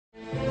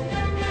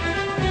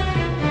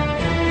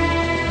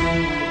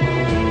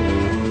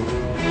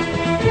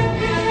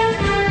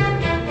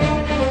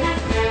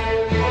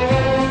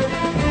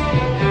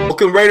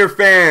Oakland Raider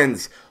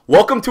fans,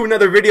 welcome to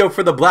another video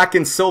for the Black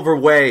and Silver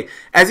Way.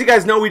 As you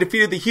guys know, we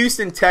defeated the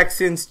Houston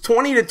Texans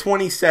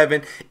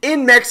 20-27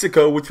 in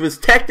Mexico, which was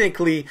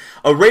technically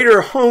a Raider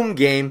home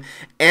game,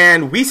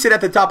 and we sit at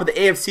the top of the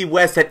AFC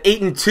West at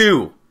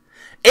 8-2.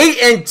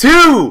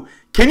 8-2!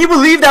 Can you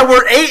believe that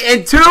we're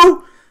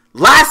 8-2?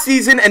 Last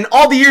season and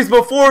all the years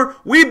before,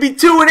 we'd be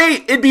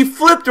 2-8. It'd be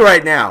flipped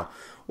right now.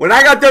 When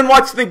I got done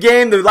watching the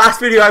game, the last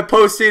video I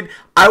posted,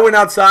 I went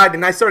outside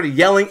and I started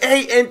yelling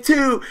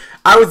 8-2.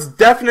 I was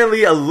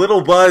definitely a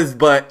little buzzed,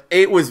 but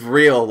it was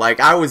real. Like,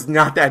 I was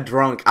not that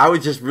drunk. I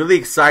was just really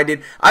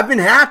excited. I've been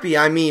happy.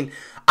 I mean,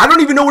 I don't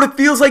even know what it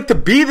feels like to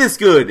be this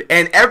good.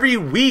 And every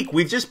week,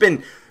 we've just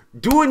been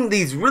doing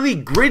these really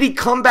gritty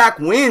comeback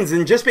wins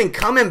and just been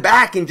coming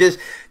back and just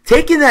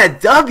taking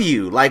that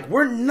W. Like,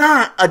 we're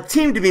not a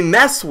team to be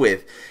messed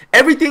with.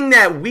 Everything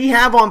that we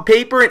have on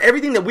paper and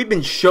everything that we've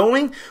been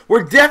showing,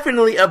 we're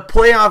definitely a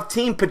playoff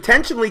team,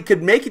 potentially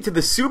could make it to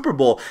the Super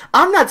Bowl.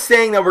 I'm not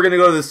saying that we're going to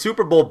go to the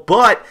Super Bowl,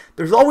 but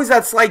there's always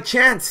that slight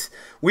chance.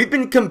 We've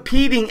been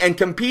competing,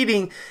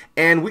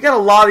 and we got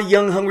a lot of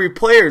young, hungry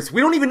players. We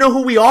don't even know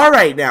who we are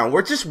right now.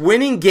 We're just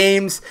winning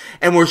games,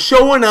 and we're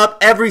showing up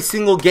every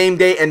single game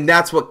day, and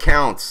that's what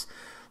counts.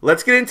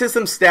 Let's get into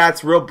some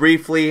stats real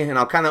briefly, and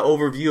I'll kind of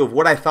overview of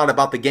what I thought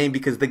about the game,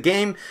 because the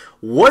game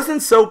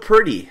wasn't so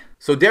pretty.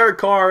 So Derek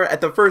Carr, at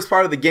the first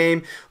part of the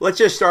game, let's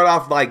just start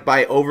off by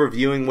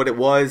overviewing what it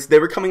was. They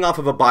were coming off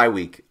of a bye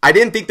week. I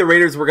didn't think the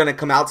Raiders were going to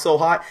come out so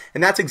hot,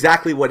 and that's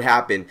exactly what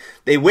happened.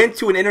 They went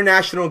to an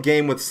international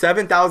game with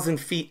 7,000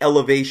 feet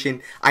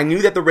elevation. I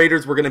knew that the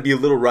Raiders were going to be a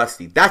little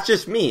rusty. That's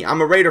just me. I'm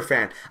a Raider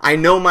fan. I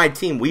know my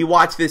team. We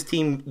watch this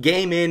team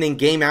game in and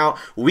game out.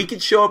 We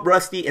could show up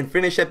rusty and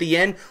finish at the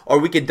end, or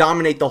we could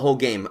dominate the whole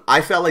game. I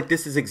felt like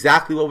this is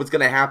exactly what was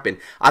going to happen.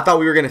 I thought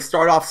we were going to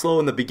start off slow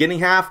in the beginning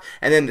half,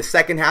 and then the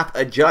second half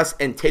adjust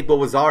and take what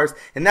was ours,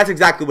 and that's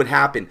exactly what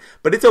happened.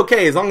 But it's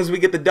okay as long as we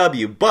get the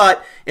W.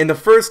 But in the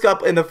first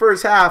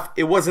half,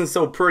 it wasn't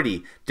so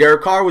pretty.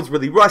 Derek Carr was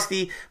really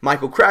rusty.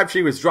 Michael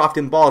Crabtree was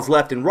dropping balls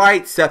left and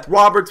right. Seth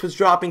Roberts was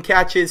dropping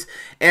catches,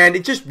 and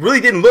it just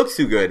really didn't look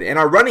too good. And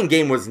our running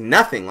game was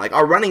nothing. Like,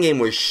 our running game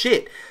was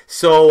shit.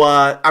 So,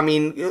 I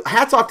mean,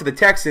 hats off to the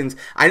Texans.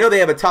 I know they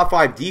have a top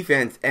 5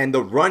 defense, and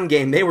the run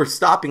game, they were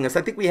stopping us.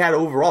 I think we had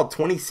overall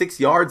 26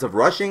 yards of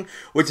rushing,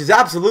 which is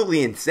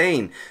absolutely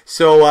insane.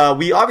 So,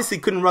 we obviously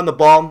couldn't run the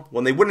ball.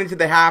 When they went into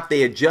the half,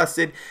 they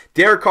adjusted.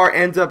 Derek Carr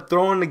ends up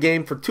throwing the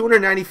game for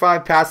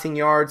 295 passing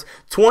yards,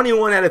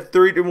 21 out of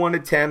 31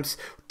 attempts,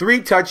 3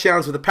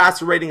 touchdowns with a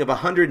passer rating of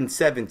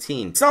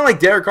 117. It's not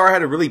like Derek Carr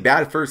had a really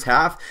bad first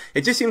half.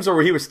 It just seems like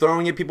where he was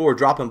throwing it, people were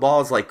dropping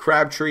balls like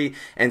Crabtree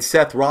and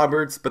Seth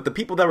Roberts. But the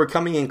people that were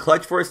coming in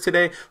clutch for us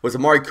today was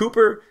Amari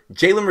Cooper,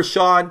 Jalen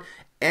Rashad,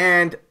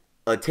 and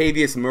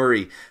Latavius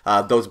Murray.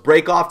 Those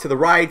break off to the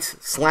right,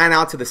 slant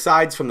out to the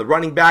sides from the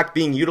running back,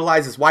 being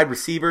utilized as wide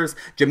receivers.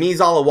 Jamiz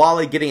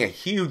Olawale getting a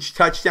huge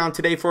touchdown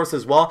today for us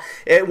as well.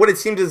 What it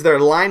seems is they're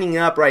lining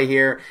up right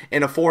here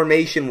in a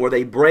formation where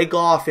they break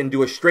off and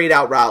do a straight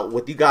out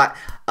route. You got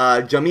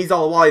Jamiz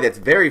Olawale that's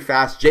very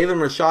fast, Jalen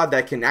Rashad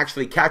that can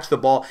actually catch the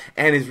ball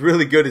and is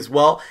really good as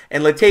well,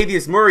 and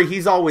Latavius Murray,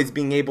 he's always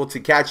being able to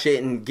catch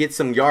it and get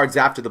some yards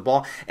after the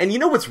ball. And you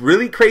know what's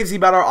really crazy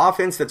about our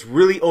offense that's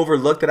really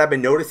overlooked that I've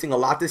been noticing a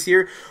lot this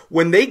year?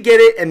 When they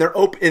get it and they're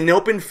in an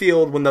open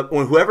field, when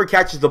whoever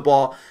catches the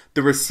ball,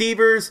 the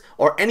receivers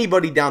or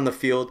anybody down the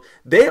field,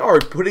 they are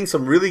putting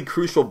some really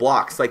crucial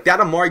blocks. Like that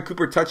Amari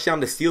Cooper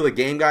touchdown to steal the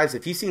game, guys.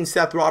 If you've seen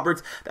Seth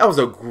Roberts, that was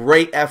a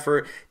great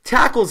effort.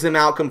 Tackles him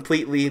out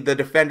completely, the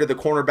defender, the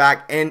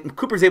cornerback, and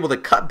Cooper's able to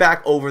cut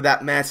back over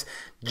that mess,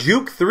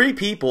 juke 3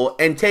 people,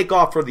 and take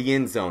off for the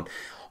end zone.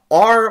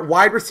 Our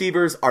wide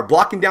receivers are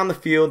blocking down the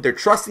field. They're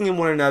trusting in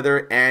one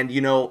another, and, you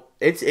know,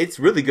 it's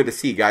really good to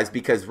see, guys,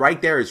 because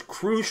right there is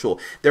crucial.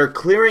 They're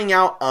clearing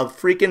out a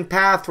freaking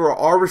path for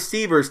our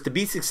receivers to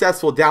be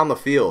successful down the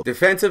field.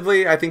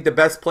 Defensively, I think the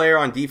best player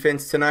on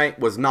defense tonight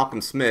was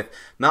Malcolm Smith.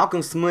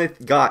 Malcolm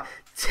Smith got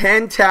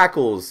 10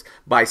 tackles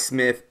by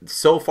Smith,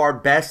 so far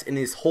best in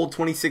his whole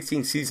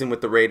 2016 season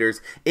with the Raiders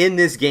in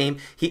this game.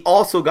 He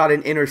also got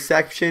an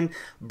interception.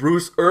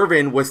 Bruce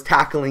Irvin was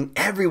tackling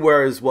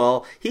everywhere as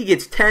well. He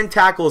gets 10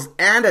 tackles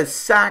and a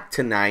sack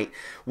tonight,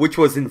 which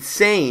was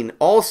insane.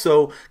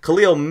 Also,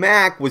 Khalil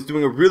Mack was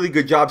doing a really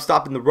good job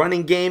stopping the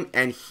running game,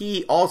 and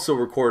he also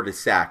recorded a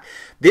sack.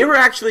 They were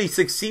actually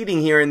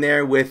succeeding here and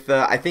there with,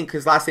 I think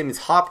his last name is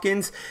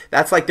Hopkins.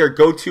 That's like their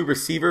go-to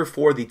receiver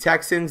for the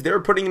Texans. They were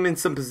putting him in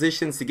some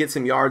positions to get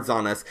some yards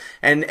on us.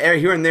 And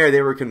here and there,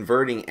 they were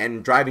converting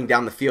and driving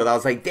down the field. I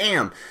was like,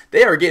 damn,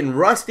 they are getting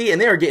rusty, and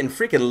they are getting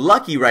freaking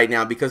lucky right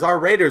now because our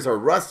Raiders are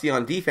rusty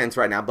on defense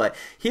right now. But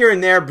here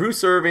and there,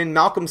 Bruce Irvin,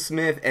 Malcolm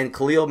Smith, and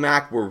Khalil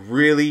Mack were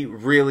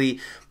really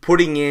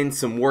putting in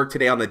some work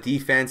today on the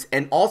defense.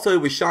 And also,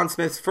 it was Sean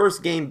Smith's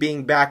first game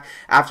being back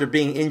after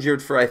being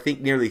injured for, I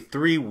think, nearly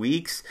 3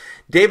 weeks.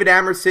 David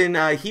Amerson,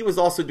 he was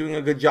also doing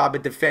a good job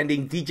at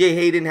defending. DJ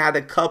Hayden had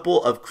a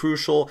couple of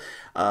crucial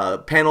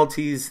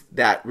penalties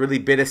that really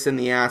bit us in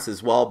the ass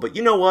as well. But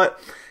you know what?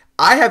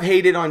 I have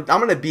hated on,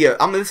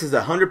 this is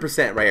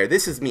 100% right here.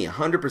 This is me,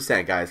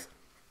 100%, guys.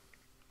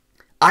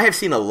 I have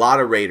seen a lot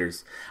of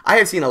Raiders. I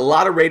have seen a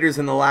lot of Raiders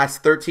in the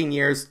last 13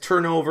 years.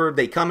 Turnover,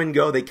 they come and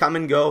go, they come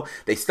and go.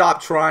 They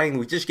stop trying.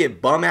 We just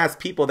get bum-ass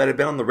people that have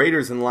been on the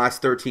Raiders in the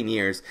last 13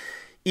 years.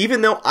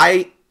 Even though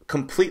I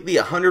completely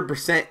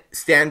 100%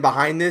 stand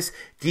behind this,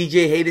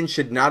 DJ Hayden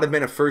should not have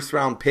been a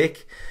first-round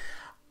pick.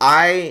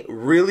 I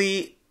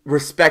really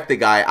respect the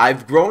guy.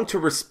 I've grown to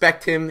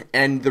respect him,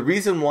 and the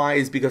reason why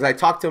is because I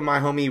talked to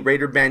my homie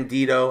Raider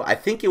Bandito. I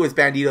think it was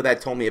Bandito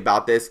that told me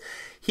about this.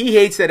 He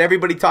hates that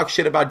everybody talks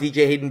shit about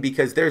DJ Hayden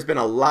because there's been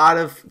a lot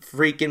of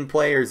freaking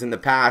players in the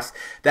past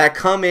that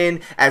come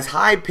in as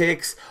high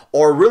picks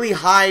or really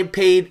high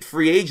paid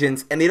free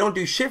agents and they don't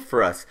do shit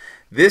for us.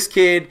 This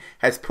kid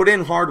has put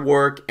in hard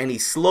work and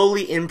he's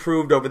slowly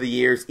improved over the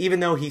years,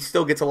 even though he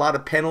still gets a lot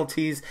of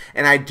penalties,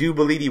 and I do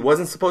believe he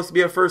wasn't supposed to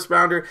be a first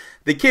rounder.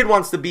 The kid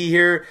wants to be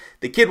here.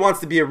 The kid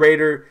wants to be a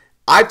Raider.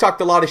 I've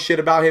talked a lot of shit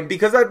about him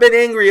because I've been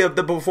angry of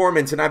the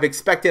performance and I've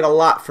expected a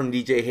lot from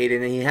DJ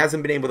Hayden and he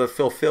hasn't been able to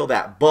fulfill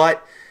that.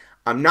 But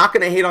I'm not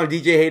going to hate on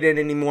DJ Hayden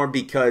anymore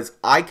because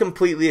I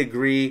completely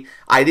agree.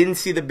 I didn't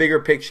see the bigger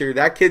picture.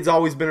 That kid's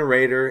always been a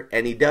Raider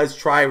and he does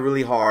try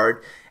really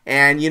hard.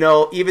 And, you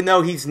know, even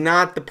though he's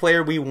not the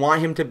player we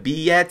want him to be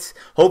yet,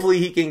 hopefully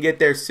he can get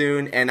there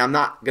soon. And I'm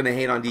not going to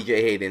hate on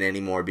DJ Hayden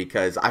anymore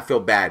because I feel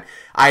bad.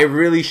 I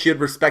really should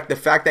respect the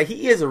fact that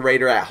he is a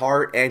Raider at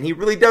heart and he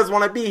really does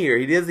want to be here.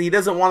 He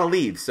doesn't want to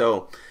leave.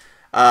 So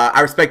I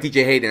respect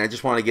DJ Hayden. I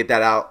just want to get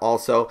that out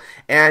also.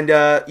 And,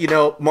 you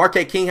know,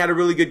 Marquette King had a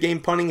really good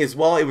game punting as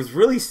well. It was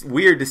really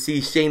weird to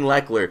see Shane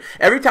Leckler.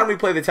 Every time we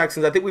play the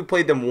Texans, I think we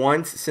played them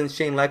once since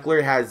Shane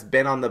Leckler has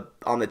been on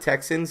the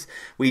Texans.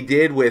 We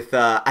did with,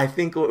 I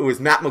think it was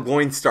Matt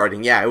McGloin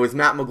starting. Yeah, it was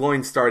Matt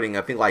McGloin starting,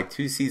 I think like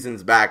 2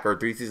 seasons back or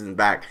 3 seasons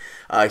back.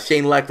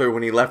 Shane Leckler,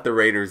 when he left the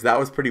Raiders, that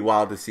was pretty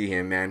wild to see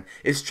him, man.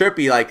 It's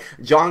trippy. Like,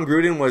 John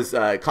Gruden was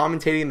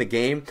commentating the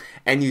game,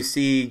 and you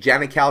see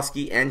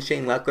Janikowski and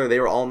Shane Leckler,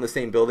 they were all in the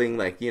same building,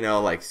 like, you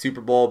know, like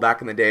Super Bowl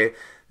back in the day.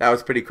 That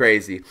was pretty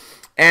crazy.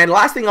 And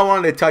last thing I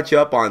wanted to touch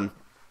up on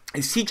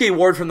is CJ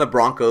Ward from the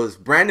Broncos,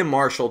 Brandon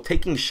Marshall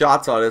taking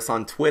shots at us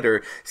on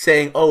Twitter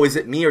saying, oh, is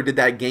it me or did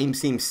that game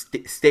seem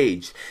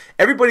staged?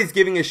 Everybody's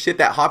giving a shit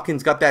that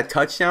Hopkins got that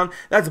touchdown.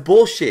 That's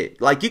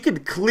bullshit. Like, you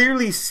could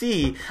clearly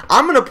see,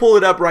 I'm going to pull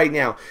it up right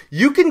now.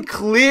 You can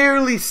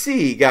clearly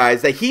see,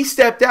 guys, that he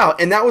stepped out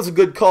and that was a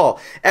good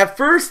call. At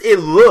first, it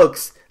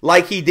looks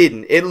like he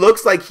didn't. It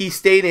looks like he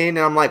stayed in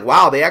and I'm like,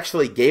 wow, they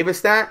actually gave us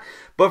that.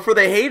 But for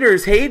the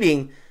haters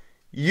hating,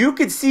 you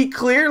could see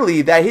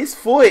clearly that his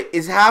foot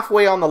is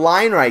halfway on the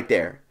line right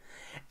there.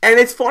 And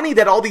it's funny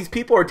that all these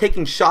people are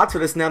taking shots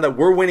at us now that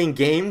we're winning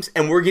games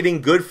and we're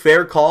getting good,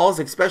 fair calls,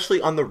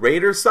 especially on the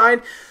Raiders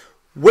side.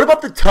 What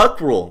about the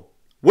tuck rule?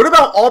 What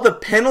about all the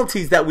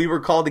penalties that we were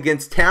called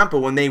against Tampa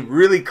when they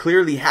really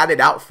clearly had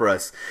it out for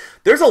us?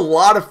 There's a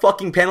lot of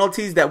fucking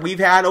penalties that we've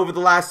had over the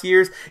last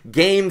years,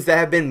 games that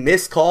have been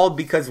miscalled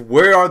because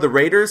where are the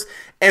Raiders?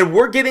 And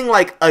we're getting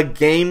like a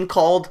game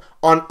called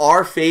on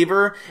our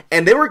favor,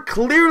 and they were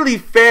clearly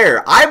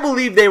fair. I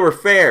believe they were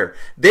fair.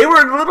 They were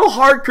a little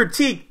hard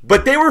critique,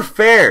 but they were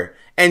fair.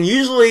 And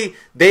usually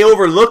they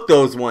overlook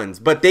those ones,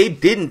 but they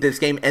didn't this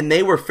game, and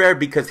they were fair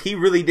because he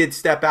really did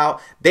step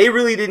out. They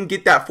really didn't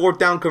get that 4th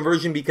down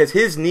conversion because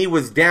his knee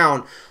was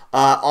down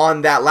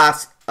on that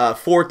last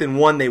 4th and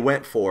 1 they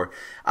went for.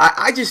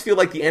 I just feel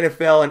like the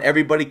NFL and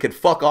everybody could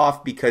fuck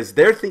off because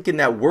they're thinking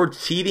that we're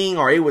cheating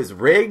or it was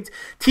rigged.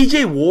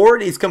 TJ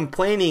Ward is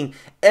complaining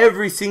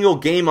every single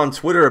game on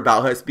Twitter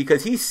about us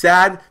because he's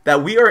sad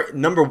that we are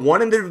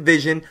 #1 in the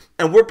division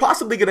and we're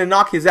possibly going to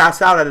knock his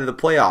ass out of the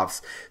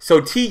playoffs.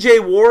 So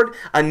TJ Ward,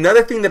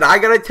 another thing that I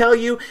got to tell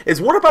you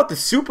is what about the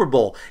Super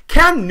Bowl?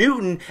 Cam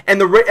Newton and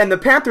the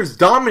Panthers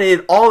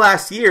dominated all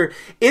last year.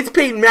 It's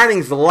Peyton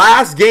Manning's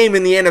last game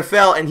in the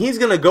NFL and he's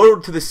going to go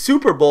to the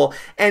Super Bowl,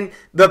 and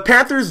the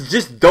Panthers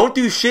just don't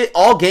do shit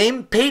all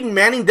game. Peyton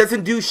Manning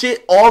doesn't do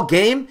shit all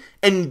game,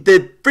 and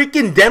the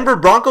freaking Denver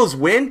Broncos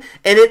win,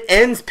 and it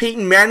ends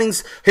Peyton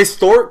Manning's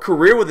historic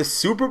career with a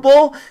Super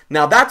Bowl.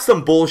 Now that's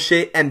some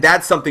bullshit, and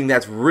that's something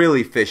that's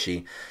really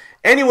fishy.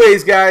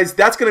 Anyways, guys,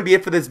 that's going to be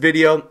it for this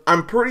video.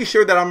 I'm pretty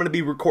sure that I'm going to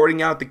be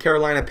recording out the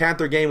Carolina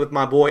Panther game with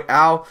my boy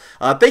Al.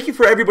 Thank you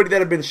for everybody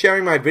that have been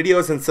sharing my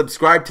videos and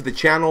subscribed to the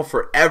channel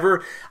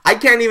forever. I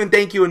can't even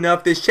thank you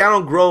enough. This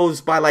channel grows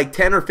by like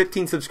 10 or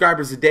 15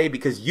 subscribers a day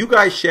because you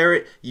guys share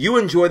it, you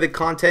enjoy the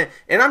content,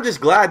 and I'm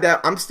just glad that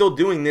I'm still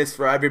doing this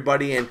for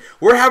everybody, and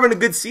we're having a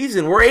good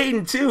season. We're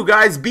 8-2,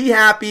 guys. Be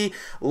happy.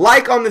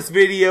 Like on this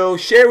video,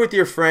 share with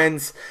your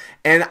friends,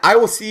 and I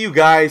will see you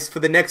guys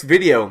for the next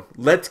video.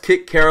 Let's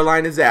kick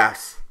Carolina's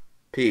ass.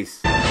 Peace.